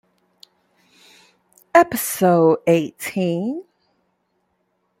Episode 18.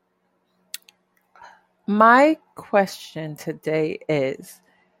 My question today is,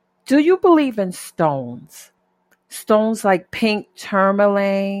 do you believe in stones? Stones like pink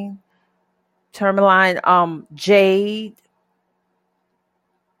jade,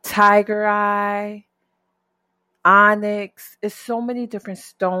 tiger eye, onyx. There's so many different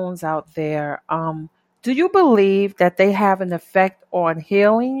stones out there. Do you believe that they have an effect on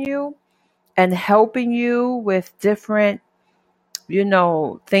healing you and helping you with different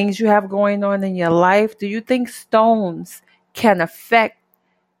things you have going on in your life? Do you think stones can affect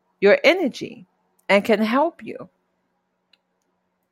your energy and can help you?